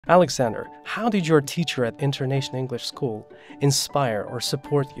Alexander, how did your teacher at International English School inspire or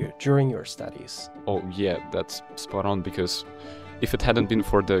support you during your studies? Oh yeah, that's spot on, because if it hadn't been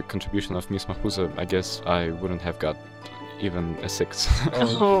for the contribution of Miss Mahfuza, I guess I wouldn't have got even a 6.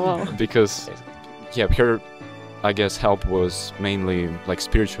 Oh, wow. Because, yeah, her, I guess, help was mainly like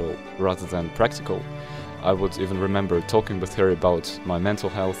spiritual rather than practical. I would even remember talking with her about my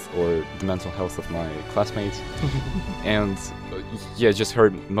mental health or the mental health of my classmates. And yeah, just her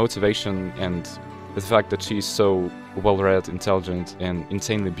motivation and the fact that she's so well-read, intelligent, and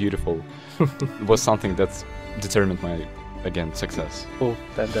insanely beautiful was something that determined my, again, success. Oh,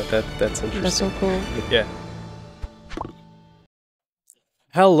 that's interesting. That's so cool. Yeah.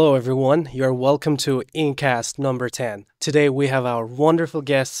 Hello, everyone. You're welcome to InCast number 10. Today we have our wonderful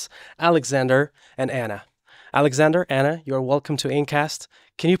guests, Alexander and Anna. Alexander, Anna, you're welcome to InCast.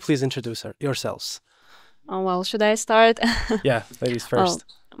 Can you please introduce yourselves? Oh, well, should I start? Yeah, ladies first.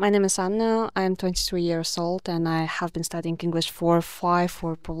 My name is Anna. I'm 23 years old and I have been studying English for 5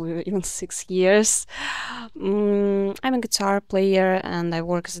 or probably even 6 years. I'm a guitar player and I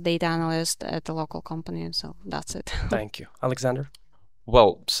work as a data analyst at a local company, so that's it. Thank you. Alexander?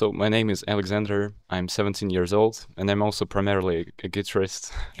 Well, so my name is Alexander. I'm 17 years old and I'm also primarily a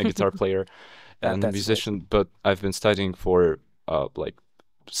guitarist, a guitar player and a musician, amazing. But I've been studying for like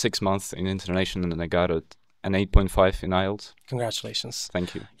 6 months in international and I got an 8.5 in IELTS. Congratulations.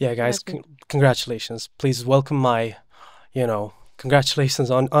 Thank you. Yeah, guys, congratulations. Please welcome my,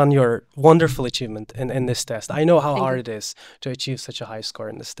 congratulations on your wonderful achievement in this test. I know how hard it is to achieve such a high score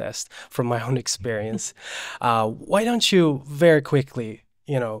in this test from my own experience. Why don't you very quickly,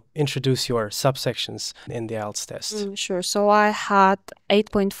 introduce your subsections in the IELTS test? Sure. So I had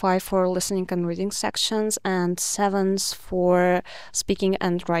 8.5 for listening and reading sections and 7s for speaking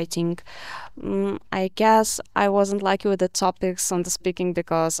and writing. I guess I wasn't lucky with the topics on the speaking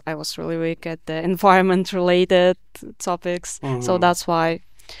because I was really weak at the environment-related topics. So that's why.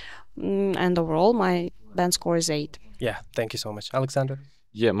 And overall, my band score is 8. Yeah, thank you so much. Alexander?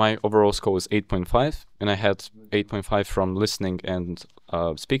 Yeah, my overall score was 8.5, and I had 8.5 from listening and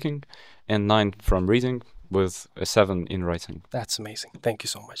speaking, and 9 from reading, with a 7 in writing. That's amazing. Thank you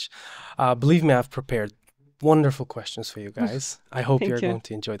so much. Believe me, I've prepared wonderful questions for you guys. I hope you're going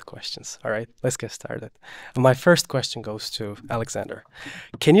to enjoy the questions. All right, let's get started. My first question goes to Alexander.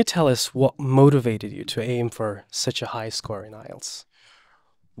 Can you tell us what motivated you to aim for such a high score in IELTS?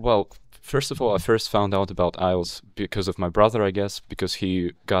 Well, first of all, I first found out about IELTS because of my brother, I guess, because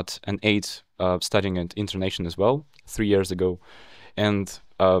he got an 8 studying at International as well 3 years ago. And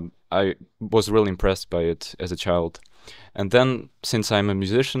I was really impressed by it as a child. And then, since I'm a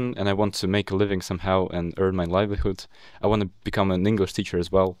musician and I want to make a living somehow and earn my livelihood, I want to become an English teacher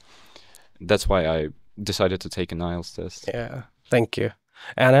as well. That's why I decided to take an IELTS test. Yeah, thank you.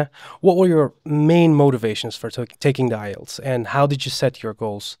 Anna, what were your main motivations for taking the IELTS, and how did you set your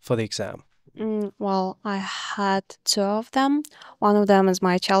goals for the exam? Well, I had 2 of them. One of them is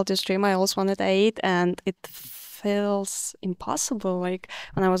my childish dream. I always wanted 8, and it feels impossible. Like,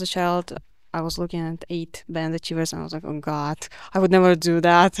 when I was a child, I was looking at 8 band achievers, and I was like, oh God, I would never do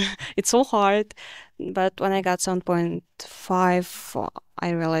that. It's so hard. But when I got 7.5, I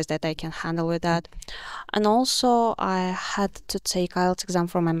realized that I can handle with that. And also, I had to take IELTS exam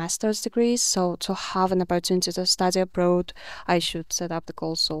for my master's degree. So to have an opportunity to study abroad, I should set up the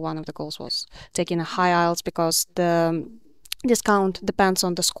goals. So one of the goals was taking a high IELTS because the discount depends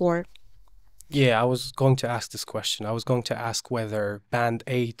on the score. Yeah, I was going to ask this question. I was going to ask whether band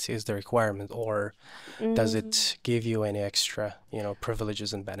 8 is the requirement, or does it give you any extra,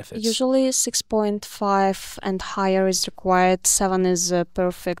 privileges and benefits? Usually 6.5 and higher is required. 7 is a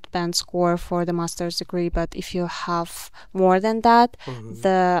perfect band score for the master's degree. But if you have more than that,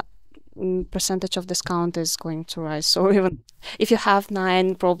 the percentage of discount is going to rise. So even if you have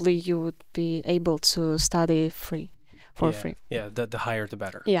 9, probably you would be able to study free. Free. Yeah, the higher the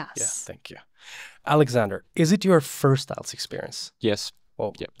better. Yes. Yeah, thank you. Alexander, is it your first IELTS experience? Yes.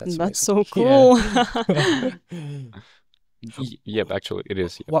 Oh, yep. That's so cool. Yeah. Yep, actually, it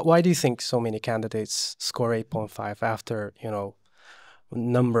is. Yep. Why do you think so many candidates score 8.5 after,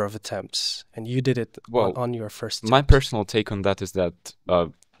 number of attempts, and you did it on your first attempt? My personal take on that is that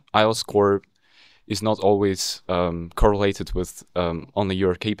IELTS score is not always correlated with only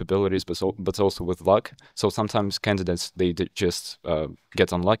your capabilities, but also with luck. So sometimes candidates, they just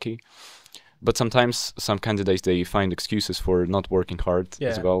get unlucky. But sometimes some candidates, they find excuses for not working hard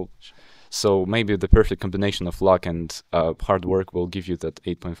as well. So maybe the perfect combination of luck and hard work will give you that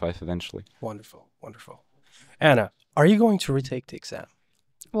 8.5 eventually. Wonderful, wonderful. Anna, are you going to retake the exam?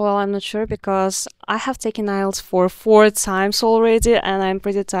 Well, I'm not sure because I have taken IELTS for 4 times already and I'm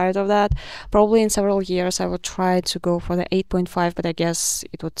pretty tired of that. Probably in several years I would try to go for the 8.5, but I guess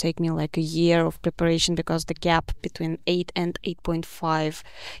it would take me like a year of preparation because the gap between 8 and 8.5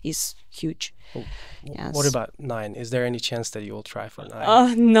 is huge. Oh, Yes. What about 9? Is there any chance that you will try for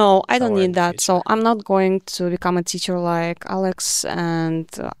 9? No, I don't somewhere in need the that. So future? I'm not going to become a teacher like Alex, and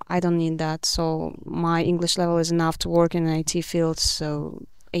I don't need that. So my English level is enough to work in an IT field. So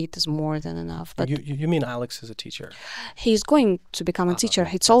 8 is more than enough. But You mean Alex is a teacher? he's going to become a teacher.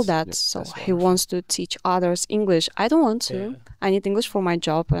 He told that. So that's he wonderful. wants to teach others English. I don't want to. Yeah. I need English for my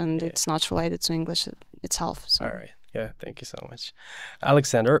job, and Yeah. it's not related to English itself. So. All right. Yeah, thank you so much.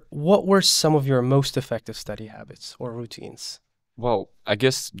 Alexander, what were some of your most effective study habits or routines? Well, I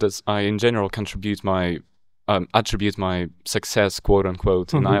guess that I in general attribute my success, quote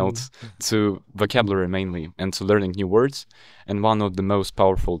unquote, in IELTS to vocabulary mainly and to learning new words. And one of the most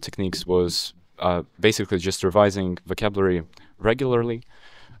powerful techniques was basically just revising vocabulary regularly.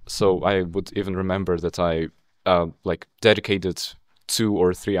 So I would even remember that I like dedicated 2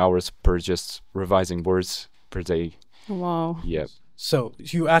 or 3 hours per just revising words per day. Wow. Yeah. So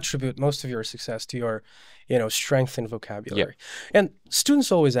you attribute most of your success to your, strength in vocabulary. And students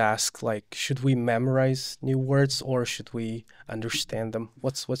always ask, like, should we memorize new words or should we understand them?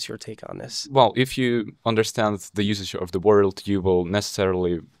 What's your take on this? Well, if you understand the usage of the word, you will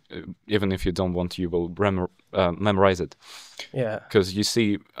necessarily, even if you don't want to, you will memorize it. Yeah. Because you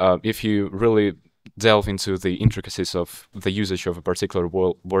see, if you really delve into the intricacies of the usage of a particular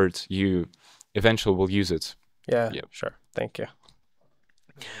word, you eventually will use it. Yeah, Yep. sure. Thank you.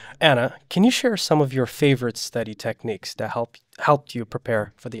 Anna, can you share some of your favorite study techniques that helped you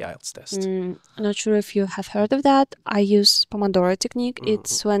prepare for the IELTS test? I'm not sure if you have heard of that. I use Pomodoro technique.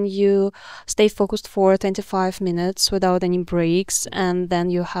 It's when you stay focused for 25 minutes without any breaks and then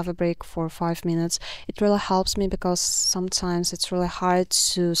you have a break for 5 minutes. It really helps me because sometimes it's really hard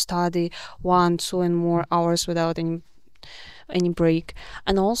to study 1, 2 and more hours without any break.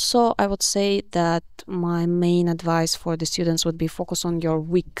 And also I would say that my main advice for the students would be focus on your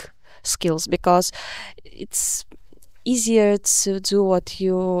weak skills because it's easier to do what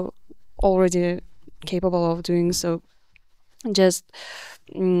you already capable of doing. So just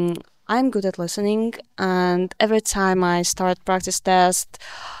I'm good at listening, and every time I start practice test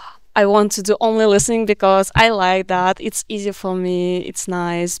I want to do only listening because I like that. It's easy for me, it's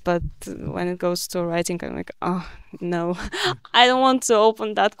nice, but when it goes to writing I'm like, oh no, I don't want to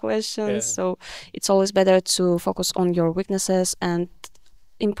open that question. Yeah. So it's always better to focus on your weaknesses and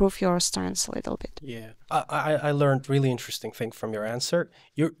improve your strengths a little bit. Yeah, I learned really interesting thing from your answer.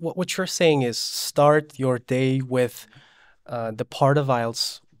 What you're saying is start your day with the part of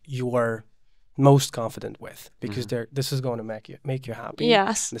IELTS you are most confident with, because this is going to make you happy.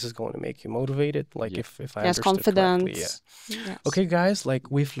 Yes. This is going to make you motivated. Like Yeah. if I Yes, understood confident. correctly. Yeah. Yes. Okay, guys, like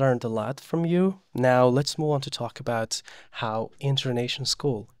we've learned a lot from you. Now let's move on to talk about how International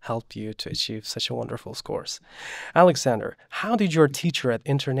School helped you to achieve such a wonderful scores. Alexander, how did your teacher at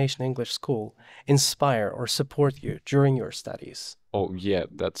International English School inspire or support you during your studies? Oh, yeah,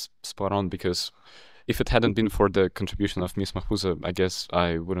 that's spot on, because if it hadn't been for the contribution of Miss Mahfuza, I guess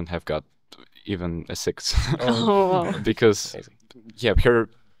I wouldn't have got even a 6. Oh, wow. Because, Amazing. yeah, her,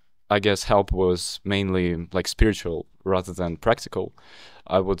 I guess, help was mainly like spiritual rather than practical.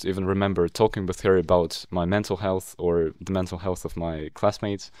 I would even remember talking with her about my mental health or the mental health of my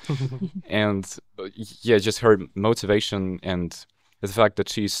classmates. And yeah, just her motivation and the fact that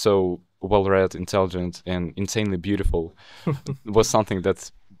she's so well-read, intelligent, and insanely beautiful was something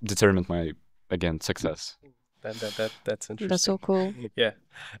that determined my, again, success. That's interesting. That's so cool. Yeah.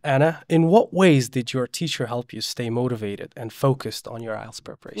 Anna, in what ways did your teacher help you stay motivated and focused on your IELTS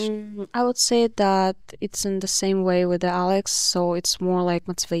preparation? I would say that it's in the same way with the Alex, so it's more like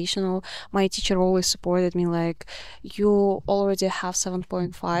motivational. My teacher always supported me, like, you already have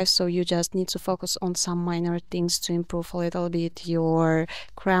 7.5, so you just need to focus on some minor things to improve a little bit your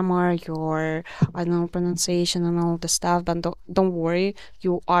grammar, your, I don't know, pronunciation and all the stuff, but don't worry,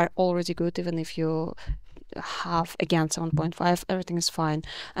 you are already good even if you have again 7.5, everything is fine.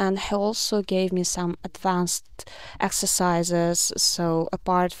 And he also gave me some advanced exercises, so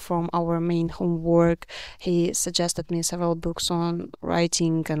apart from our main homework he suggested me several books on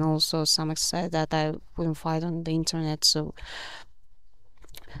writing and also some exercise that I wouldn't find on the internet, so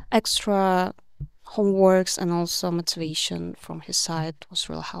extra homeworks and also motivation from his side was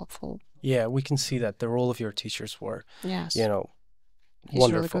really helpful. Yeah, we can see that the role of your teachers were, Yes. you know, He's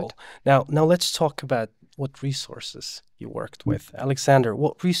really wonderful. good. Now let's talk about what resources you worked with. Alexander,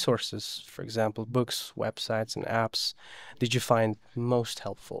 what resources, for example, books, websites, and apps, did you find most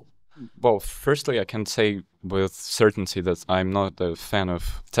helpful? Well, firstly, I can say with certainty that I'm not a fan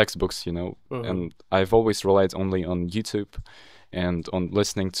of textbooks, and I've always relied only on YouTube and on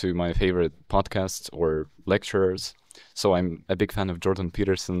listening to my favorite podcasts or lecturers. So I'm a big fan of Jordan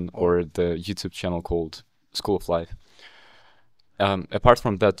Peterson or the YouTube channel called School of Life. Apart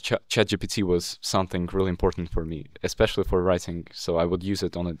from that, ChatGPT was something really important for me, especially for writing. So I would use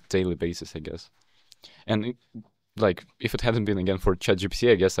it on a daily basis, I guess. And if it hadn't been again for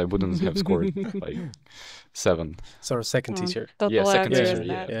ChatGPT, I guess I wouldn't have scored 7. Sort of second teacher. Yeah, second teacher.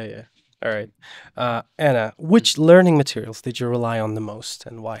 Yeah. All right. Anna, which learning materials did you rely on the most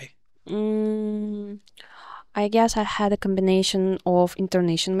and why? I guess I had a combination of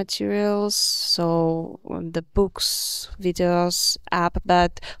international materials, so the books, videos, app,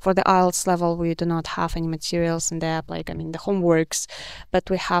 but for the IELTS level we do not have any materials in the app, the homeworks, but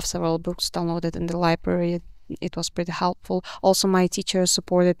we have several books downloaded in the library. It was pretty helpful. Also, my teacher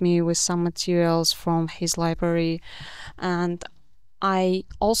supported me with some materials from his library, and I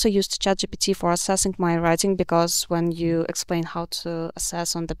also used ChatGPT for assessing my writing, because when you explain how to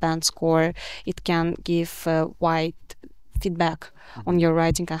assess on the band score, it can give wide feedback on your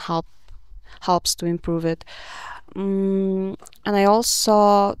writing and helps to improve it. And I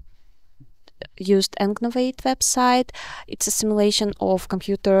also used Engnovate website. It's a simulation of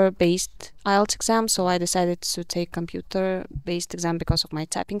computer-based IELTS exam, so I decided to take computer-based exam because of my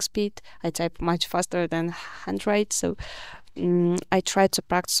typing speed. I type much faster than handwrite, so I tried to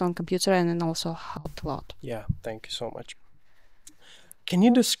practice on computer, and it also helped a lot. Yeah, thank you so much. Can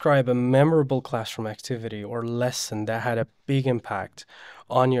you describe a memorable classroom activity or lesson that had a big impact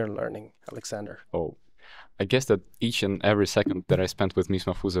on your learning, Alexander? Oh, I guess that each and every second that I spent with Miss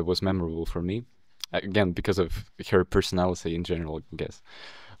Mahfouza was memorable for me. Again, because of her personality in general, I guess.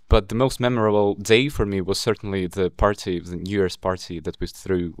 But the most memorable day for me was certainly the New Year's party that we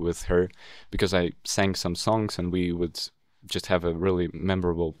threw with her, because I sang some songs and we would just have a really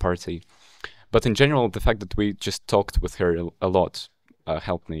memorable party. But in general, the fact that we just talked with her a lot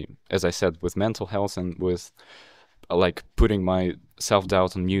helped me, as I said, with mental health and with putting my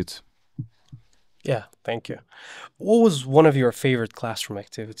self-doubt on mute. Yeah, thank you. What was one of your favorite classroom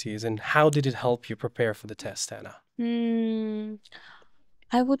activities, and how did it help you prepare for the test, Anna?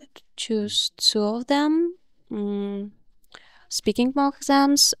 I would choose 2 of them. Speaking mock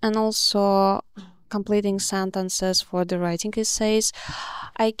exams and also completing sentences for the writing essays.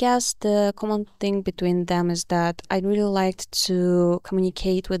 I guess the common thing between them is that I really liked to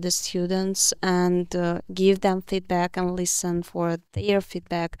communicate with the students and give them feedback and listen for their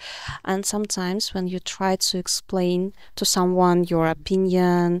feedback. And sometimes when you try to explain to someone your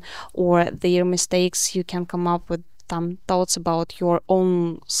opinion or their mistakes, you can come up with some thoughts about your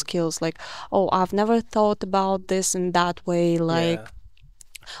own skills, oh, I've never thought about this in that way,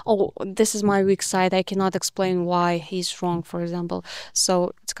 oh, this is my weak side, I cannot explain why he's wrong, for example.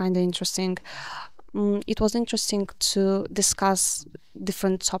 So it's kind of interesting. It was interesting to discuss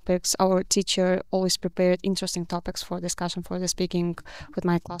different topics. Our teacher always prepared interesting topics for discussion for the speaking with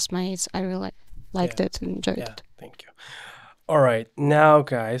my classmates. I really liked it and enjoyed it. Thank you. All right, now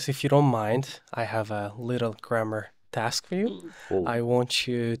guys, if you don't mind, I have a little grammar task for you. I want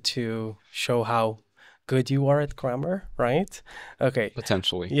you to show how good you are at grammar, right? Okay.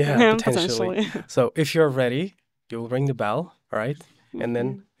 Potentially. Yeah, potentially. So if you're ready, you'll ring the bell, right? And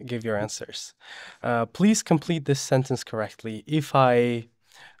then give your answers. Please complete this sentence correctly. If I,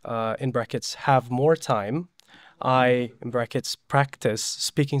 in brackets, have more time, I, in brackets, practice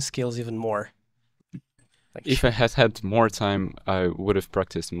speaking skills even more. If I had more time, I would have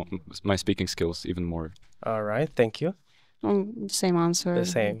practiced my speaking skills even more. All right, thank you. Same answer. The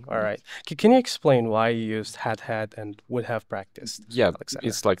same, all right. Can you explain why you used had and would have practiced? Yeah, Alexander?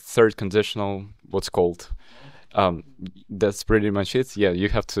 It's third conditional, what's called. That's pretty much it. Yeah, you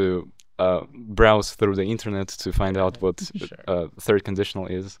have to browse through the internet to find out what third conditional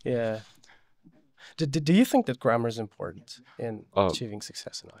is. Yeah. Do you think that grammar is important in achieving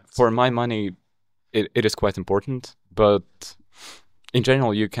success in IELTS? For my money, it is quite important, but in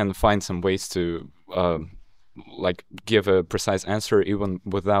general, you can find some ways to give a precise answer even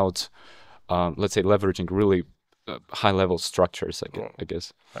without, let's say, leveraging really high-level structures, I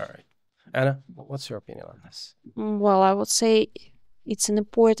guess. All right. Anna, what's your opinion on this? Well, I would say it's an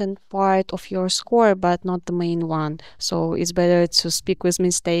important part of your score, but not the main one. So it's better to speak with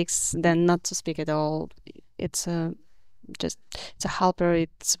mistakes than not to speak at all. It's just it's a helper,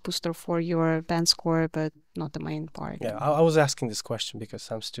 it's a booster for your band score, but not the main part. Yeah, I was asking this question because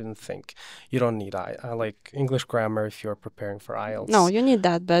some students think you don't need like English grammar if you're preparing for IELTS. No, you need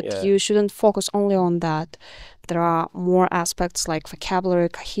that, but you shouldn't focus only on that. There are more aspects like vocabulary,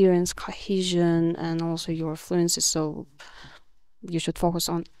 coherence, cohesion, and also your fluency. So you should focus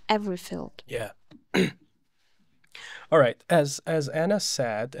on every field. Yeah. All right. As Anna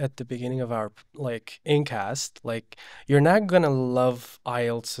said at the beginning of our like InCast, like you're not gonna love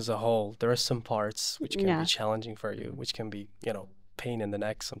IELTS as a whole. There are some parts which can be challenging for you, which can be, pain in the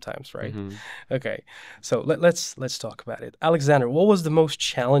neck sometimes, right? Okay. So let's talk about it. Alexander, what was the most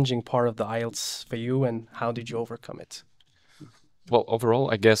challenging part of the IELTS for you, and how did you overcome it? Well,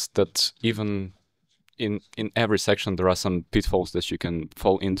 overall, I guess that even in every section there are some pitfalls that you can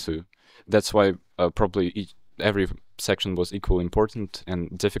fall into. That's why probably every section was equally important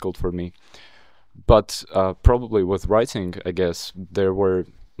and difficult for me. But probably with writing, I guess, there were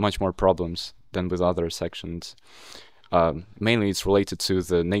much more problems than with other sections. Mainly it's related to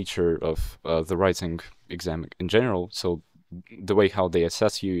the nature of the writing exam in general. So the way how they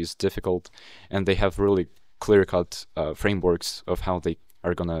assess you is difficult, and they have really clear-cut frameworks of how they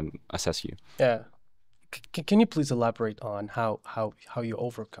are going to assess you. Yeah. Can you please elaborate on how you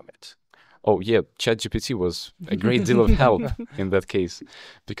overcome it? Oh, yeah, ChatGPT was a great deal of help in that case,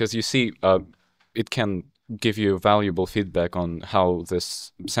 because you see, it can give you valuable feedback on how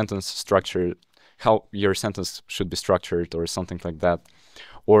this sentence structure, how your sentence should be structured or something like that,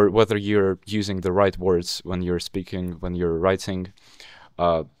 or whether you're using the right words when you're speaking, when you're writing,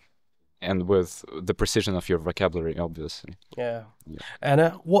 and with the precision of your vocabulary, obviously. Yeah.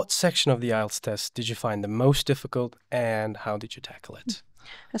 Anna, what section of the IELTS test did you find the most difficult, and how did you tackle it?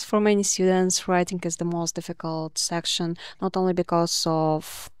 As for many students, writing is the most difficult section, not only because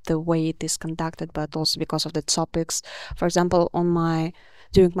of the way it is conducted, but also because of the topics. For example,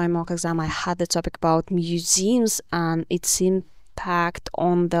 during my mock exam, I had the topic about museums and its impact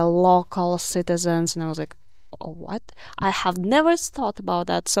on the local citizens, and I was like, oh, what? I have never thought about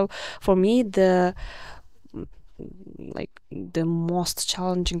that. So for me, the most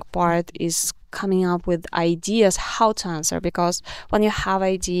challenging part is coming up with ideas how to answer, because when you have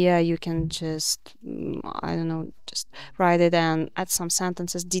idea, you can just just write it and add some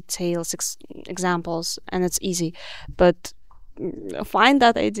sentences, details, examples, and it's easy. But find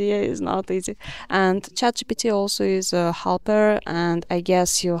that idea is not easy. And ChatGPT also is a helper, and I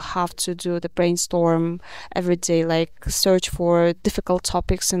guess you have to do the brainstorm every day, like search for difficult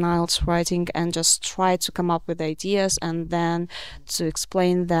topics in IELTS writing and just try to come up with ideas and then to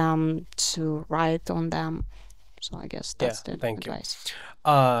explain them, to write on them. So I guess that's the advice.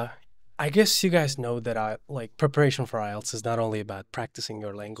 I guess you guys know that preparation for IELTS is not only about practicing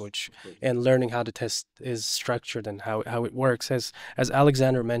your language and learning how the test is structured and how it works. As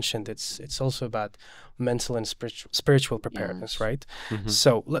Alexander mentioned, it's also about mental and spiritual preparedness, right? Mm-hmm.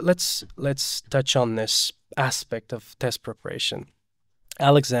 So let's touch on this aspect of test preparation.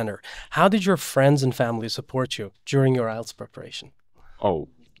 Alexander, how did your friends and family support you during your IELTS preparation? Oh,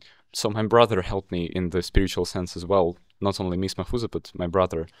 so my brother helped me in the spiritual sense as well. Not only Miss Mahfuza, but my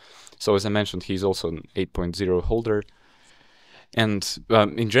brother. So as I mentioned, he's also an 8.0 holder. And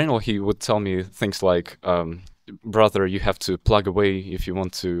in general, he would tell me things like, brother, you have to plug away if you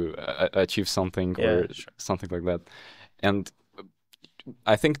want to achieve something something like that. And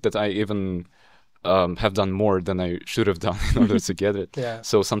I think that I even have done more than I should have done in order to get it.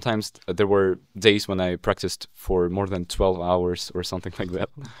 So sometimes there were days when I practiced for more than 12 hours or something like that.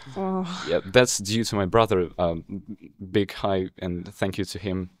 Oh. Yeah, that's due to my brother. Big hi and thank you to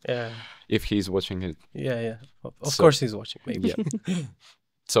him. If he's watching it. Of course he's watching. Maybe.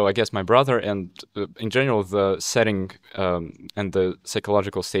 So I guess my brother and in general the setting and the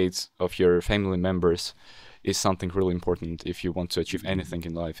psychological states of your family members is something really important if you want to achieve anything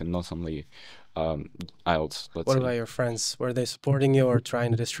in life, and not only IELTS. What about your friends? Were they supporting you or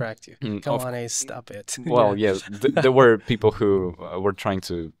trying to distract you? Come on, Ace, stop it. Well, there were people who were trying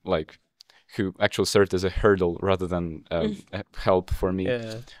to who actually served as a hurdle rather than help for me.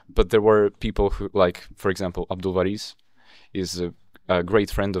 But there were people who, like, for example, Abdul Varis is a great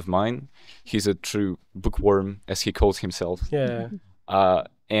friend of mine. He's a true bookworm, as he calls himself.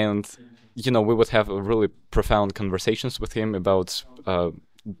 And we would have really profound conversations with him about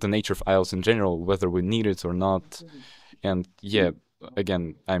the nature of IELTS in general, whether we need it or not. And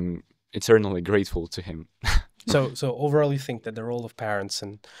again, I'm eternally grateful to him. So overall, you think that the role of parents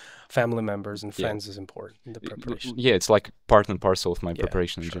and family members and friends is important in the preparation? Yeah, it's like part and parcel of my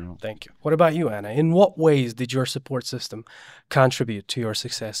preparation in general. Thank you. What about you, Anna? In what ways did your support system contribute to your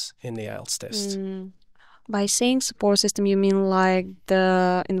success in the IELTS test? By saying support system, you mean like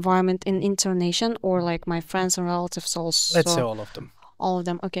the environment in internation, or like my friends and relatives also? Let's say all of them. All of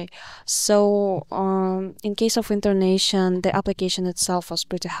them, okay. So in case of internation, the application itself was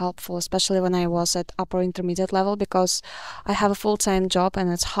pretty helpful, especially when I was at upper intermediate level, because I have a full-time job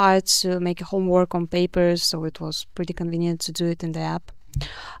and it's hard to make homework on papers, so it was pretty convenient to do it in the app.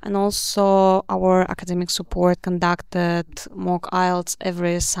 And also our academic support conducted mock IELTS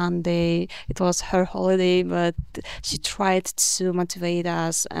every Sunday. It was her holiday, but she tried to motivate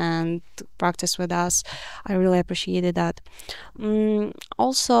us and practice with us. I really appreciated that.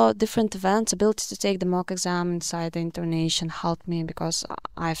 Also, different events, ability to take the mock exam inside the internation helped me, because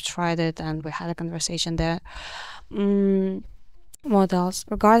I've tried it and we had a conversation there. What else?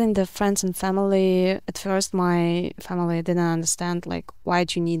 Regarding the friends and family, at first my family didn't understand, like, why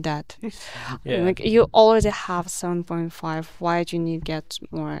do you need that? Yeah. Like, you already have 7.5, why do you need get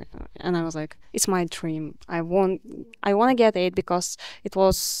more? And I was like, it's my dream. I want to get 8 because it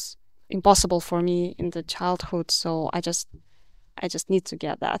was impossible for me in the childhood, so I just need to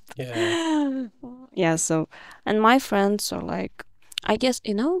get that. Yeah. Yeah, so, and my friends are like, I guess,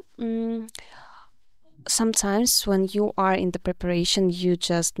 sometimes when you are in the preparation, you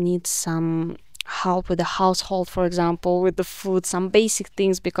just need some help with the household, for example, with the food, some basic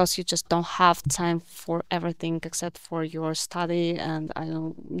things, because you just don't have time for everything except for your study and, I don't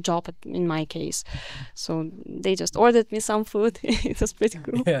know, job in my case. So they just ordered me some food. It was pretty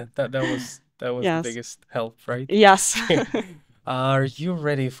cool. Yeah, that was the Yes. biggest help, right? Yes. Are you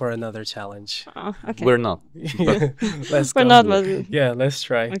ready for another challenge? Okay. We're not. Let's We're go. not, but Yeah, let's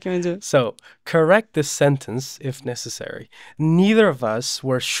try. what can we do? So, correct this sentence if necessary. Neither of us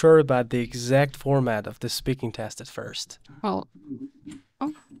were sure about the exact format of the speaking test at first. Well,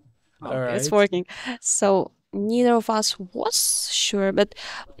 oh, All okay, it's right. working. So neither of us was sure, but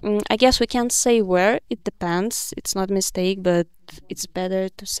I guess we can't say where. It depends. It's not a mistake, but it's better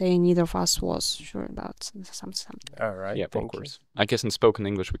to say neither of us was sure about something. All right. Yeah, of thank you. course. I guess in spoken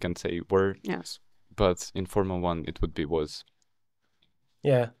English we can say were, Yes. but in formal one it would be was.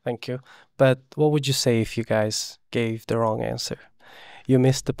 Yeah, thank you. But what would you say if you guys gave the wrong answer? You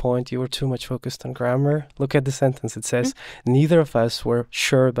missed the point. You were too much focused on grammar. Look at the sentence. It says, neither of us were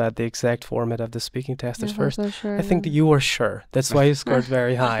sure about the exact format of the speaking test at first. I think that you were sure. That's why you scored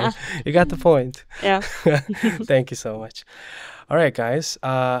very high. You got the point. Yeah. Thank you so much. All right, guys.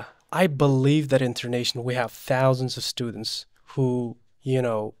 I believe that international, we have thousands of students who,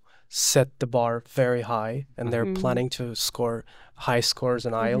 set the bar very high, and they're planning to score high scores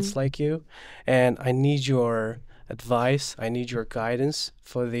in IELTS like you. And I need your advice. I need your guidance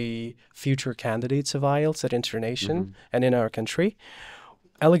for the future candidates of IELTS at internation and in our country.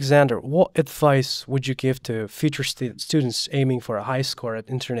 Alexander, what advice would you give to future students aiming for a high score at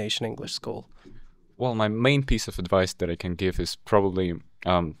internation English school? Well, my main piece of advice that I can give is probably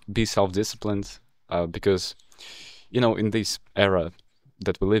be self-disciplined, because, in this era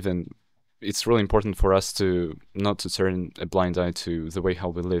that we live in, it's really important for us to not to turn a blind eye to the way how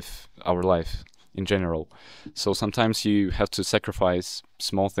we live our life in general. So sometimes you have to sacrifice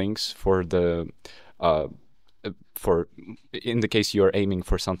small things for in the case you are aiming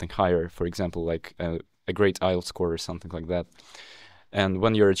for something higher, for example, like a great IELTS score or something like that. And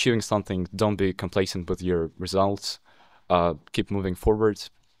when you're achieving something, don't be complacent with your results. Keep moving forward,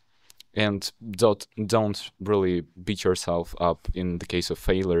 and don't really beat yourself up in the case of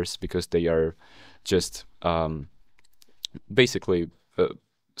failures, because they are just basically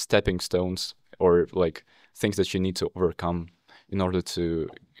stepping stones, or like things that you need to overcome in order to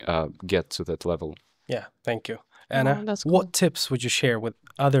get to that level. Yeah, thank you. Anna, that's cool. what tips would you share with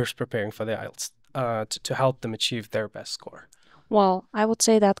others preparing for the IELTS to help them achieve their best score? Well, I would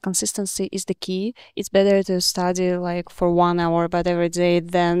say that consistency is the key. It's better to study like for 1 hour, but every day,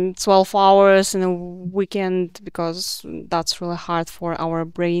 than 12 hours in a weekend, because that's really hard for our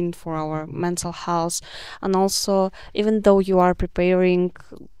brain, for our mental health. And also, even though you are preparing,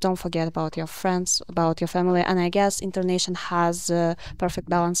 don't forget about your friends, about your family. And I guess internation has a perfect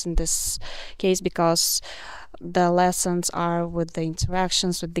balance in this case, because the lessons are with the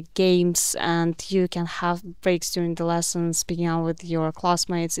interactions, with the games, and you can have breaks during the lessons, speaking out with your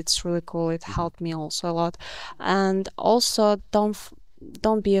classmates. It's really cool. It helped me also a lot. And also,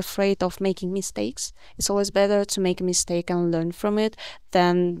 don't be afraid of making mistakes. It's always better to make a mistake and learn from it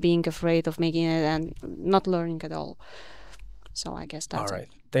than being afraid of making it and not learning at all. So I guess that's all right.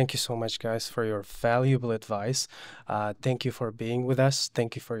 Thank you so much, guys, for your valuable advice. Thank you for being with us.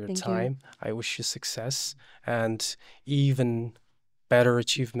 Thank you for your time. I wish you success and even better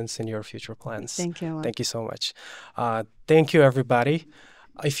achievements in your future plans. Thank you. Thank you so much. Thank you, everybody.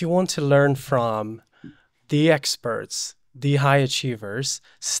 If you want to learn from the experts, the high achievers.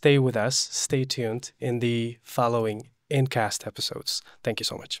 Stay with us, stay tuned in the following InCast episodes. Thank you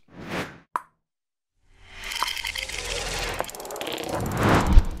so much.